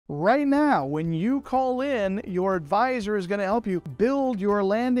Right now, when you call in, your advisor is going to help you build your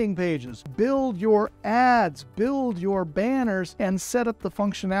landing pages, build your ads, build your banners, and set up the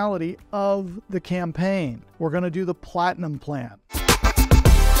functionality of the campaign. We're going to do the Platinum plan.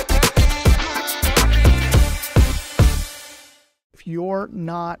 If you're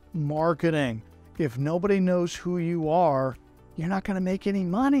not marketing, if nobody knows who you are, you're not going to make any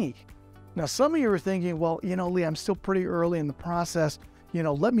money. Now, some of you are thinking, well, Lee, I'm still pretty early in the process.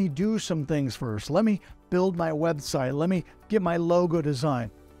 Let me do some things first. Let me build my website. Let me get my logo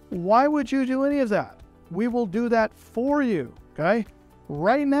design. Why would you do any of that? We will do that for you, okay?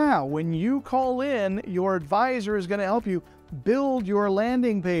 Right now, when you call in, your advisor is going to help you build your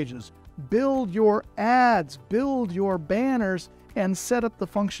landing pages, build your ads, build your banners, and set up the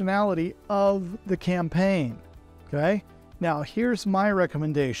functionality of the campaign, okay? Now, here's my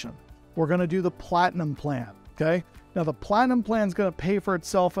recommendation. We're going to do the Platinum plan, okay? Now, the Platinum plan is going to pay for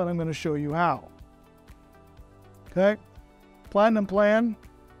itself, and I'm going to show you how. Okay? Platinum plan.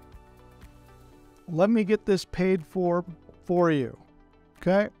 Let me get this paid for you.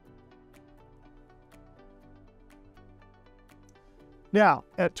 Okay? Now,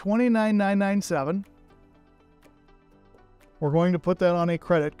 at $29,997, we're going to put that on a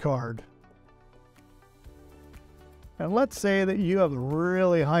credit card. And let's say that you have a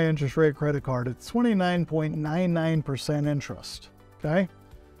really high interest rate credit card. It's 29.99% interest, okay?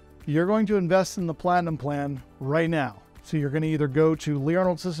 You're going to invest in the Platinum plan right now. So you're going to either go to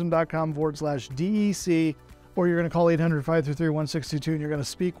leearnoldsystem.com/DEC, or you're going to call 800-533-1622, and you're going to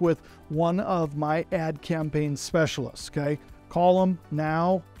speak with one of my ad campaign specialists, okay? Call them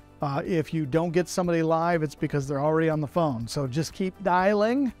now. If you don't get somebody live, it's because they're already on the phone. So just keep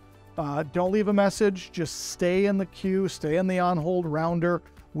dialing. Don't leave a message. Just stay in the queue, stay in the on-hold rounder.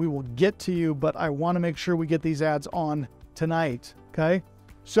 We will get to you, but I want to make sure we get these ads on tonight, okay?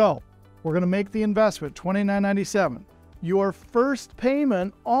 So we're going to make the investment, $29.97. Your first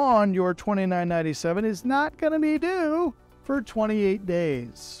payment on your $29.97 is not going to be due for 28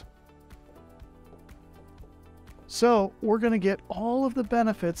 days. So we're going to get all of the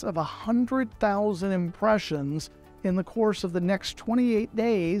benefits of 100,000 impressions in the course of the next 28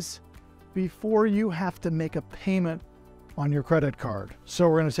 days before you have to make a payment on your credit card. So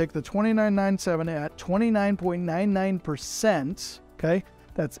we're going to take the $29.97 at 29.99%, okay?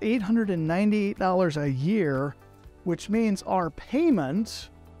 That's $898 a year, which means our payment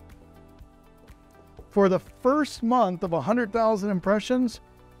for the first month of 100,000 impressions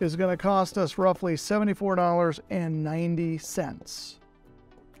is going to cost us roughly $74.90.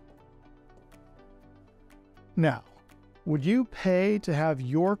 Now, would you pay to have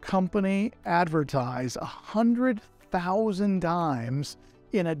your company advertise 100,000 times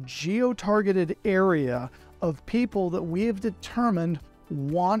in a geo-targeted area of people that we have determined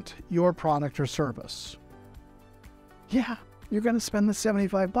want your product or service? Yeah, you're going to spend the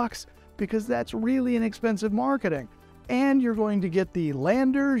 $75 because that's really inexpensive marketing. And you're going to get the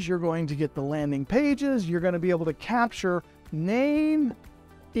landers, you're going to get the landing pages, you're going to be able to capture name,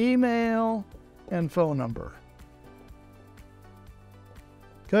 email, and phone number.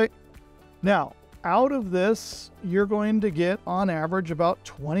 Okay, now out of this, you're going to get on average about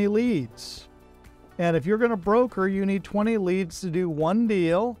 20 leads. And if you're going to broker, you need 20 leads to do one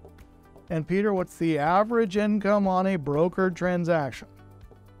deal. And Peter, what's the average income on a brokered transaction?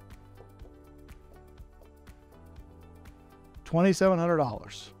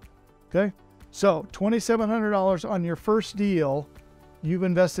 $2,700. Okay, so $2,700 on your first deal, you've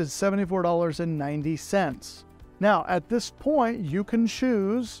invested $74.90. Now, at this point, you can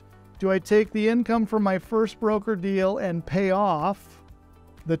choose, do I take the income from my first broker deal and pay off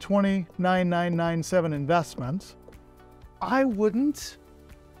the $29,997 investment? I wouldn't.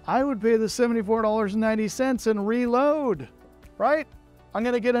 I would pay the $74.90 and reload, right? I'm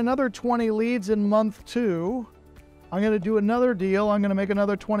going to get another 20 leads in month 2. I'm going to do another deal. I'm going to make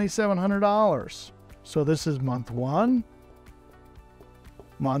another $2,700. So this is month 1,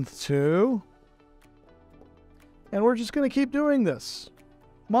 month 2, and we're just going to keep doing this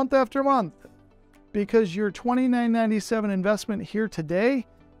month after month, because your $29.97 investment here today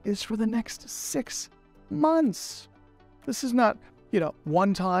is for the next 6 months. This is not,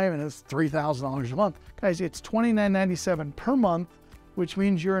 one time and it's $3,000 a month. Guys, it's $29.97 per month, which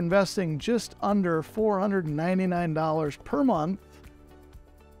means you're investing just under $499 per month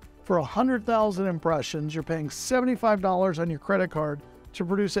for 100,000 impressions. You're paying $75 on your credit card to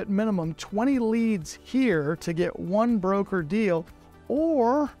produce at minimum 20 leads here to get one broker deal.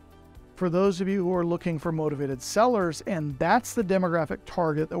 Or for those of you who are looking for motivated sellers, and that's the demographic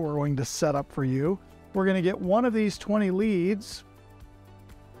target that we're going to set up for you, we're going to get one of these 20 leads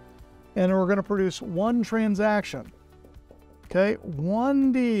and we're going to produce one transaction. Okay,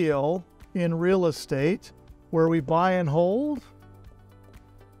 one deal in real estate where we buy and hold,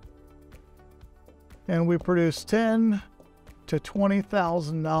 and we produce $10,000 to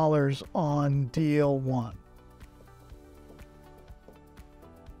 $20,000 on deal one.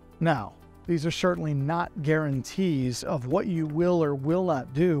 Now, these are certainly not guarantees of what you will or will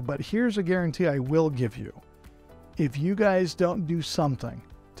not do, but here's a guarantee I will give you. If you guys don't do something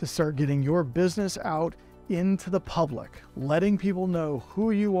to start getting your business out into the public, letting people know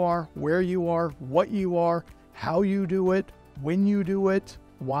who you are, where you are, what you are, how you do it, when you do it,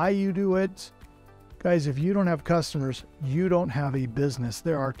 why you do it. Guys, if you don't have customers, you don't have a business.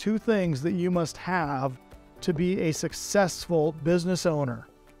 There are two things that you must have to be a successful business owner.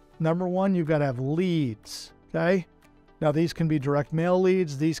 Number one, you've got to have leads, okay? Now, these can be direct mail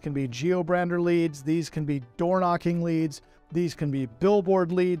leads. These can be GeoBrander leads. These can be door knocking leads. These can be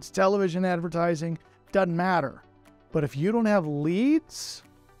billboard leads, television advertising. Doesn't matter. But if you don't have leads,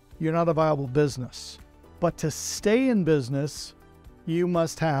 you're not a viable business. But to stay in business, you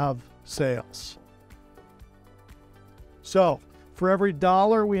must have sales. So for every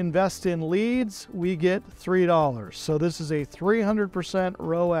dollar we invest in leads, we get $3. So this is a 300%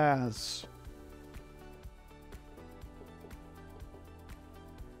 ROAS.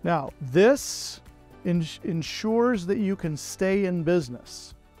 Now, this ensures that you can stay in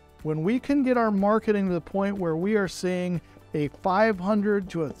business. When we can get our marketing to the point where we are seeing a 500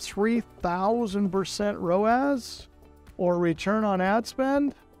 to a 3,000% ROAS or return on ad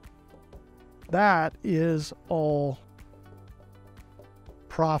spend, that is all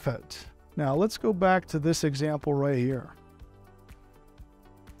profit. Now let's go back to this example right here.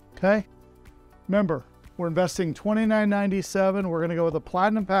 Okay, remember, we're investing $29.97. We're going to go with a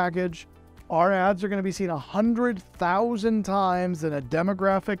platinum package. Our ads are going to be seen 100,000 times in a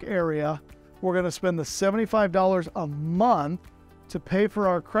demographic area. We're going to spend the $75 a month to pay for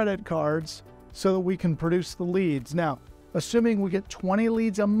our credit cards so that we can produce the leads. Now, assuming we get 20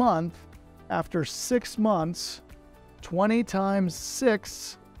 leads a month, after 6 months, 20 times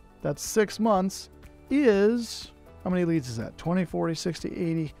 6, that's 6 months, is, how many leads is that? 20, 40, 60,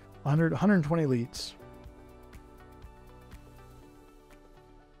 80, 100, 120 leads.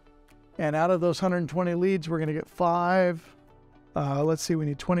 And out of those 120 leads, we're going to get 5. Let's see, we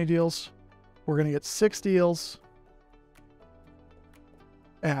need 20 deals. We're going to get 6 deals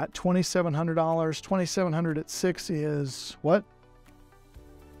at $2,700. $2,700 at 6 is what?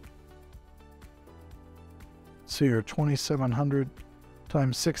 So your 2,700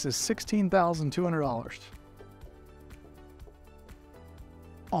 times 6 is $16,200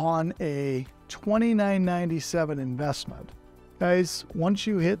 on a $29.97 investment. Guys, once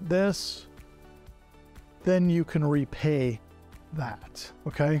you hit this, then you can repay that,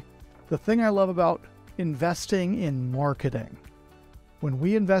 okay? The thing I love about investing in marketing, when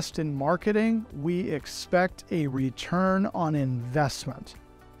we invest in marketing, we expect a return on investment,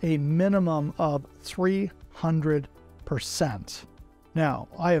 a minimum of 300%. Now,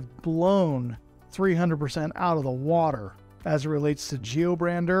 I have blown 300% out of the water as it relates to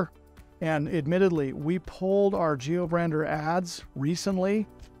GeoBrander. And admittedly, we pulled our GeoBrander ads recently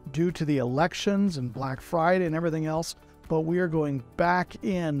due to the elections and Black Friday and everything else, but we are going back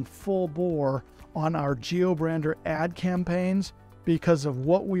in full bore on our GeoBrander ad campaigns because of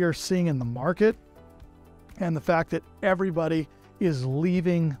what we are seeing in the market and the fact that everybody is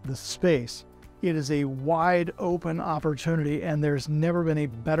leaving the space. It is a wide open opportunity, and there's never been a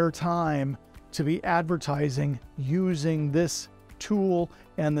better time to be advertising using this tool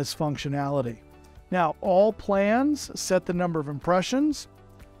and this functionality. Now, all plans set the number of impressions.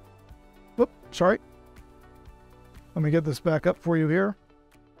 Whoop, sorry. Let me get this back up for you here.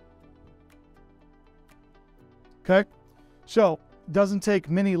 Okay, so it doesn't take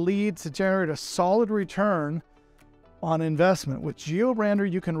many leads to generate a solid return on investment. With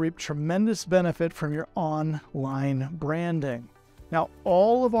GeoBrander, you can reap tremendous benefit from your online branding. Now,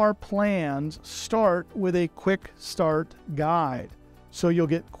 all of our plans start with a quick start guide. So you'll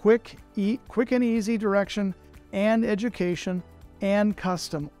get quick and easy direction and education and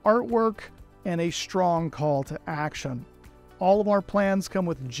custom artwork and a strong call to action. All of our plans come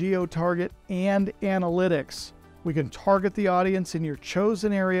with geo-target and analytics. We can target the audience in your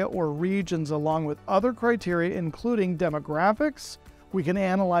chosen area or regions along with other criteria, including demographics. We can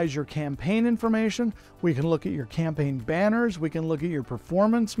analyze your campaign information. We can look at your campaign banners. We can look at your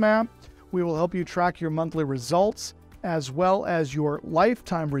performance map. We will help you track your monthly results as well as your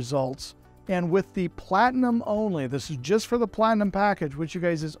lifetime results And with the platinum only, this is just for the platinum package, which you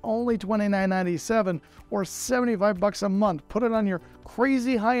guys is only $29.97 or $75 a month. Put it on your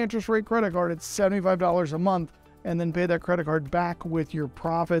crazy high interest rate credit card. It's $75 a month, and then pay that credit card back with your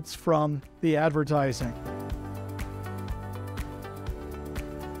profits from the advertising.